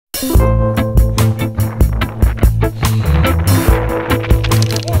The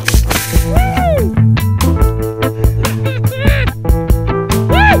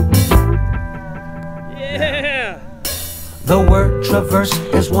word traverse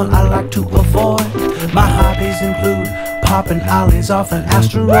is one I like to avoid. My hobbies include popping ollies off an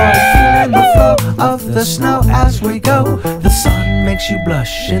asteroid, feeling the flow of the snow as we go. The sun makes you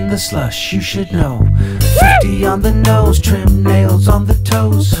blush in the slush, you should know. 50 on the nose, trim nails on the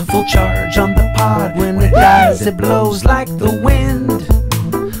toes, full charge on the pod. When it dies, it blows like the wind,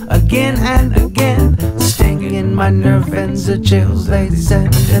 again and again, stinging in my nerve ends. The chills they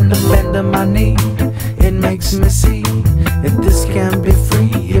send in the bend of my knee. It makes me see that this can be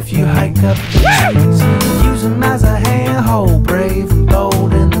free if you hike up the trees. Use them as a handhold, brave and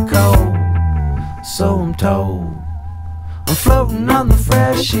bold in the cold. So I'm told, I'm floating on the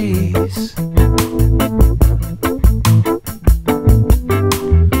freshies,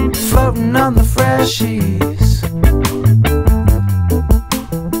 floating on the freshies,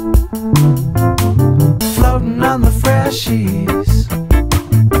 floating on the freshies,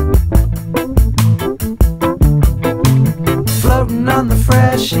 floating on the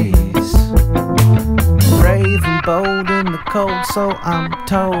freshies, brave and bold in the cold, so I'm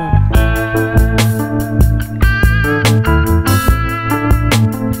told.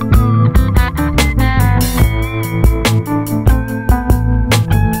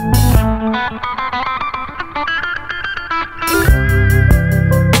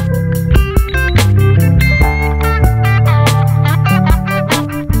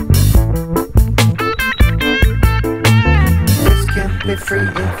 Free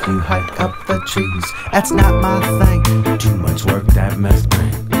if you hike up the trees. That's not my thing, too much work that must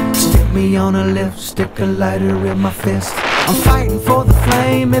bring. Stick me on a lift, stick a lighter in my fist. I'm fighting for the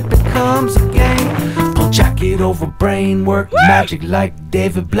flame, it becomes a game. Pull jacket over brain, work magic like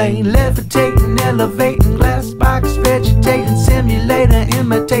David Blaine. Levitating, elevating, glass box, vegetating, simulator,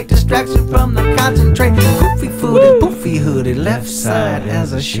 imitate distraction from the concentrate. Goofy footed, poofy hooded, left side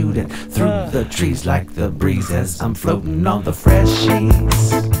as I shoot it through the trees like the breeze as I'm floating on the freshies.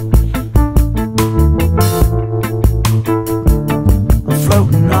 I'm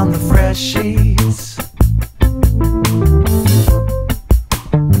floating on the freshies,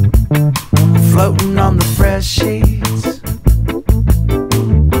 floating on the freshies,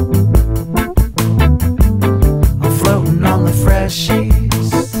 I'm floating on the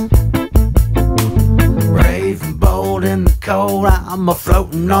freshies, brave and bold in the cold, I'm a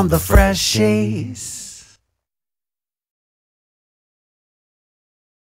floating on the freshies.